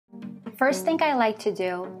First thing I like to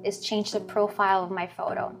do is change the profile of my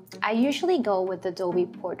photo. I usually go with Adobe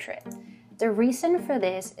Portrait. The reason for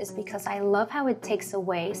this is because I love how it takes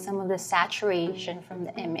away some of the saturation from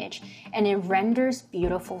the image and it renders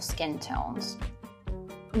beautiful skin tones.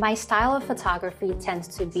 My style of photography tends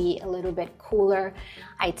to be a little bit cooler.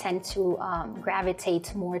 I tend to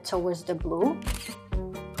gravitate more towards the blue.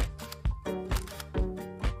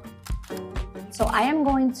 So I am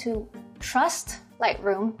going to trust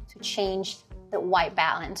Lightroom to change the white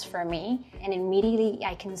balance for me, and immediately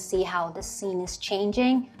I can see how the scene is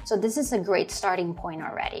changing. So this is a great starting point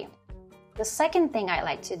already. The second thing I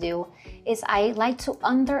like to do is I like to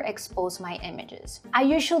underexpose my images. I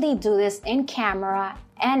usually do this in camera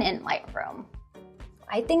and in Lightroom.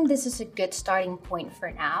 I think this is a good starting point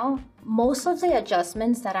for now. Most of the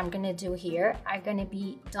adjustments that I'm gonna do here are gonna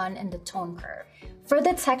be done in the tone curve. For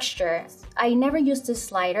the texture, I never use this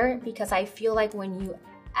slider because I feel like when you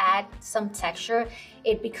add some texture,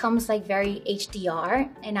 it becomes like very HDR,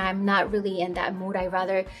 and I'm not really in that mood. I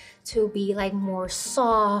rather to be like more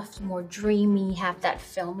soft, more dreamy, have that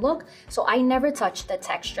film look. So I never touch the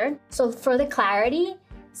texture. So for the clarity,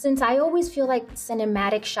 since I always feel like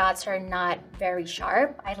cinematic shots are not very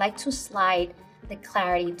sharp, I like to slide the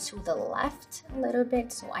clarity to the left a little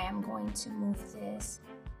bit. So I am going to move this.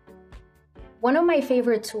 One of my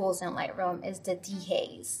favorite tools in Lightroom is the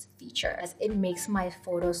dehaze feature, as it makes my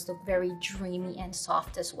photos look very dreamy and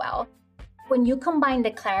soft as well. When you combine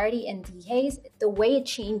the clarity and dehaze, the way it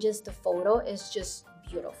changes the photo is just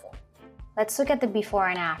beautiful. Let's look at the before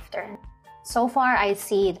and after. So far, I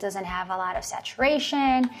see it doesn't have a lot of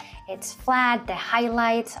saturation. It's flat, the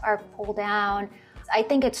highlights are pulled down. I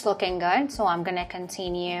think it's looking good, so I'm gonna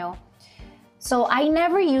continue. So I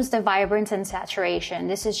never use the vibrance and saturation.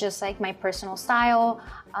 This is just like my personal style.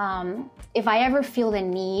 If I ever feel the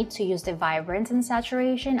need to use the vibrance and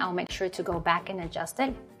saturation, I'll make sure to go back and adjust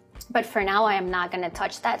it. But for now, I am not gonna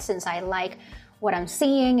touch that since I like what I'm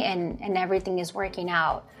seeing and everything is working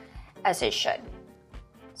out as it should.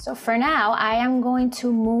 So for now, I am going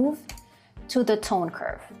to move to the tone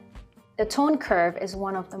curve. The tone curve is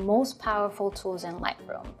one of the most powerful tools in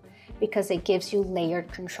Lightroom, because it gives you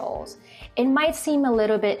layered controls. It might seem a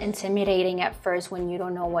little bit intimidating at first when you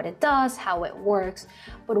don't know what it does, how it works,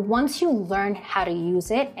 but once you learn how to use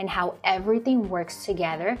it and how everything works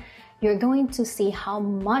together, you're going to see how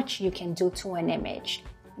much you can do to an image.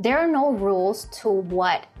 There are no rules to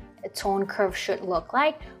what a tone curve should look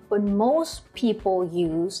like, but most people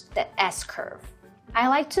use the S curve. I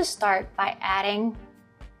like to start by adding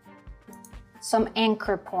some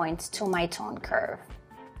anchor points to my tone curve.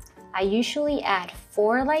 I usually add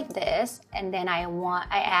 4 like this, and then I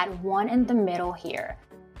add 1 in the middle here.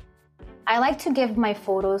 I like to give my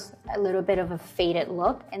photos a little bit of a faded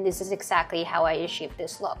look, and this is exactly how I achieve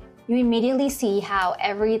this look. You immediately see how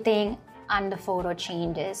everything on the photo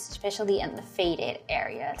changes, especially in the faded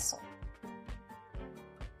areas.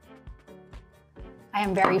 I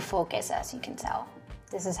am very focused, as you can tell.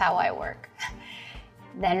 This is how I work.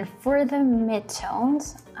 Then for the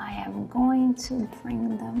midtones, I am going to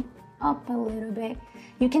bring them up a little bit.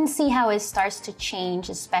 You can see how it starts to change,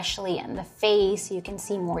 especially in the face. You can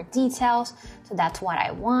see more details, so that's what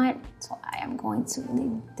I want. So I am going to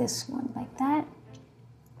leave this one like that.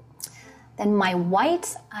 Then my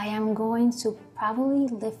whites, I am going to probably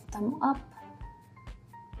lift them up.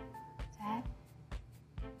 That.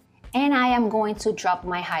 And I am going to drop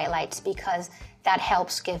my highlights because that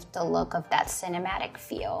helps give the look of that cinematic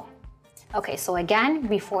feel. Okay, so again,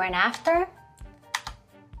 before and after.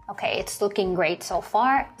 Okay, it's looking great so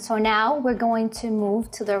far. So now we're going to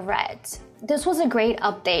move to the reds. This was a great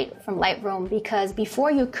update from Lightroom because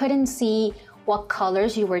before you couldn't see what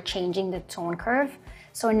colors you were changing the tone curve.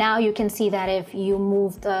 So now you can see that if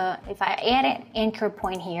I add an anchor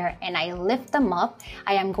point here and I lift them up,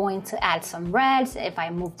 I am going to add some reds. If I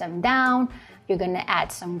move them down, you're gonna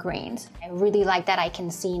add some greens. I really like that I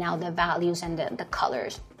can see now the values and the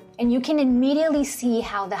colors. And you can immediately see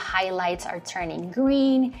how the highlights are turning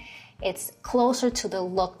green. It's closer to the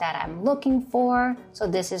look that I'm looking for. So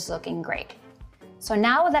this is looking great. So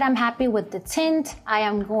now that I'm happy with the tint, I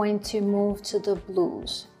am going to move to the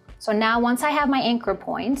blues. So now once I have my anchor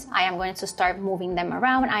points, I am going to start moving them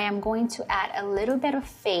around. I am going to add a little bit of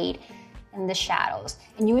fade in the shadows.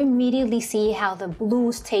 And you immediately see how the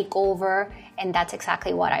blues take over, and that's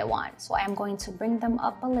exactly what I want. So I am going to bring them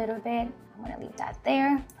up a little bit. I'm gonna leave that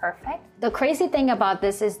there, perfect. The crazy thing about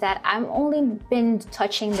this is that I've only been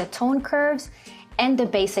touching the tone curves and the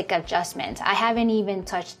basic adjustments. I haven't even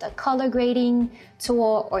touched the color grading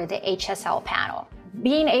tool or the HSL panel.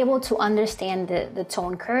 Being able to understand the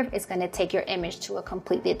tone curve is gonna take your image to a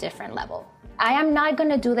completely different level. I am not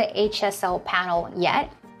gonna do the HSL panel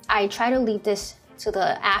yet. I try to leave this to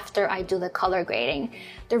the after I do the color grading.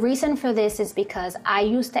 The reason for this is because I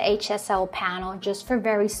use the HSL panel just for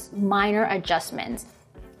very minor adjustments,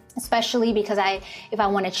 especially because if I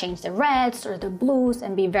want to change the reds or the blues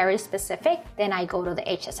and be very specific, then I go to the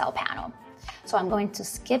HSL panel. So I'm going to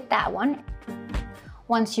skip that one.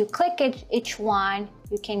 Once you click each one,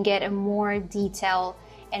 you can get a more detailed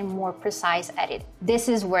and more precise edit. This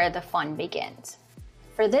is where the fun begins.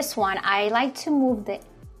 For this one, I like to move the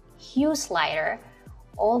hue slider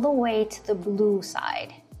all the way to the blue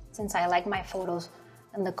side, since I like my photos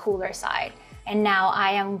on the cooler side. And now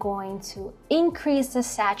I am going to increase the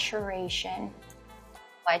saturation.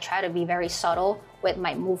 I try to be very subtle with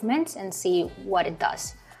my movements and see what it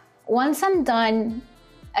does. Once I'm done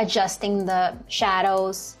adjusting the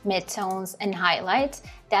shadows, midtones, and highlights,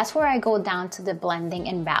 that's where I go down to the blending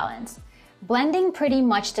and balance. Blending pretty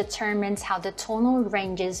much determines how the tonal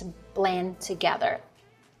ranges blend together.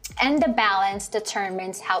 And the balance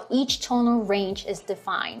determines how each tonal range is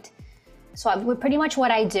defined. So pretty much what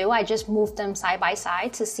I do, I just move them side by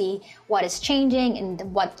side to see what is changing and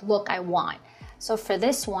what look I want. So for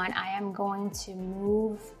this one, I am going to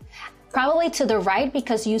move probably to the right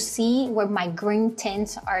because you see where my green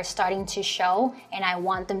tints are starting to show and I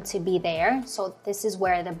want them to be there. So this is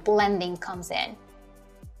where the blending comes in.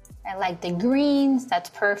 I like the greens, that's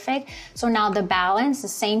perfect. So now the balance, the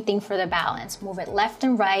same thing for the balance. Move it left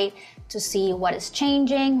and right to see what is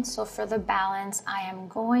changing. So for the balance, I am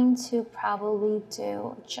going to probably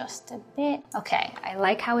do just a bit. Okay, I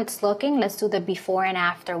like how it's looking. Let's do the before and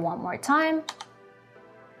after one more time.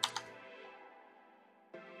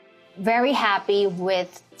 Very happy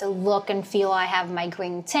with the look and feel. I have my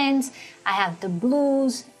green tints, I have the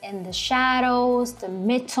blues and the shadows, the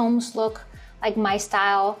midtones look like my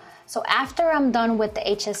style. So after I'm done with the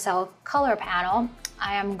HSL color panel,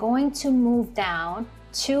 I am going to move down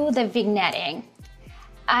to the vignetting.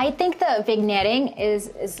 I think the vignetting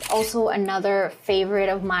is also another favorite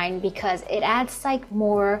of mine because it adds like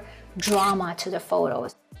more drama to the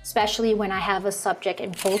photos. Especially when I have a subject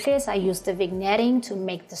in focus, I use the vignetting to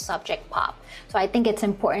make the subject pop. So I think it's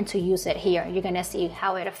important to use it here. You're gonna see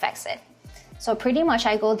how it affects it. So pretty much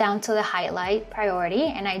I go down to the highlight priority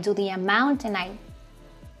and I do the amount and I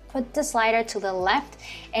put the slider to the left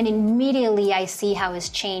and immediately I see how it's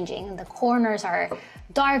changing. The corners are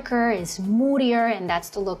darker, it's moodier, and that's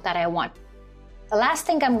the look that I want. The last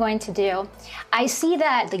thing I'm going to do, I see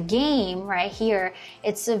that the game right here,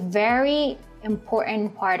 it's a very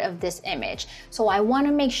important part of this image. So I want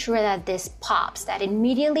to make sure that this pops, that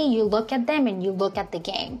immediately you look at them and you look at the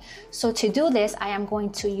game. So to do this, I am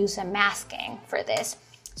going to use a masking for this.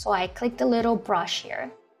 So I click the little brush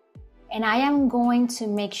here and I am going to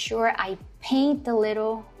make sure I paint the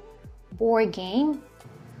little board game.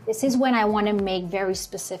 This is when I want to make very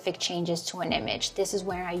specific changes to an image. This is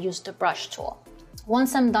where I use the brush tool.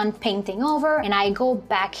 Once I'm done painting over and I go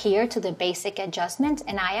back here to the basic adjustment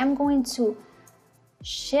and I am going to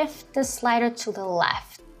shift the slider to the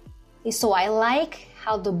left. So I like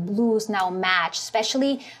how the blues now match,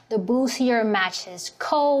 especially the blues here match his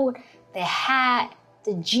coat, the hat,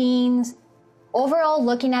 the jeans. Overall,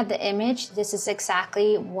 looking at the image, this is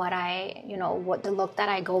exactly what what the look that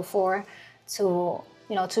I go for to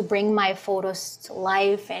bring my photos to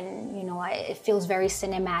life, and it feels very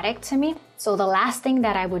cinematic to me. So the last thing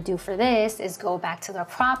that I would do for this is go back to the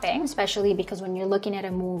cropping, especially because when you're looking at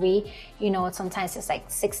a movie, sometimes it's like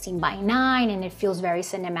 16:9 and it feels very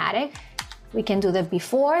cinematic. We can do the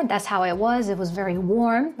before. That's how it was. It was very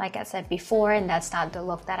warm, like I said before, and that's not the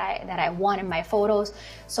look that I want in my photos.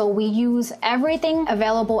 So we use everything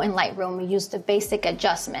available in Lightroom. We use the basic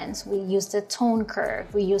adjustments. We use the tone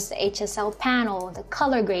curve. We use the HSL panel, the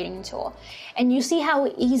color grading tool. And you see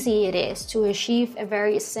how easy it is to achieve a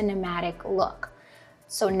very cinematic look.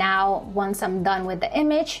 So now, once I'm done with the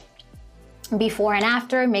image, before and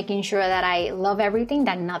after, making sure that I love everything,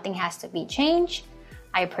 that nothing has to be changed,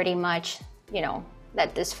 I pretty much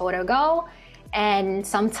let this photo go. And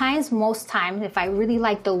sometimes, most times, if I really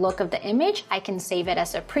like the look of the image, I can save it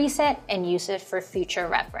as a preset and use it for future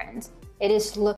reference. It is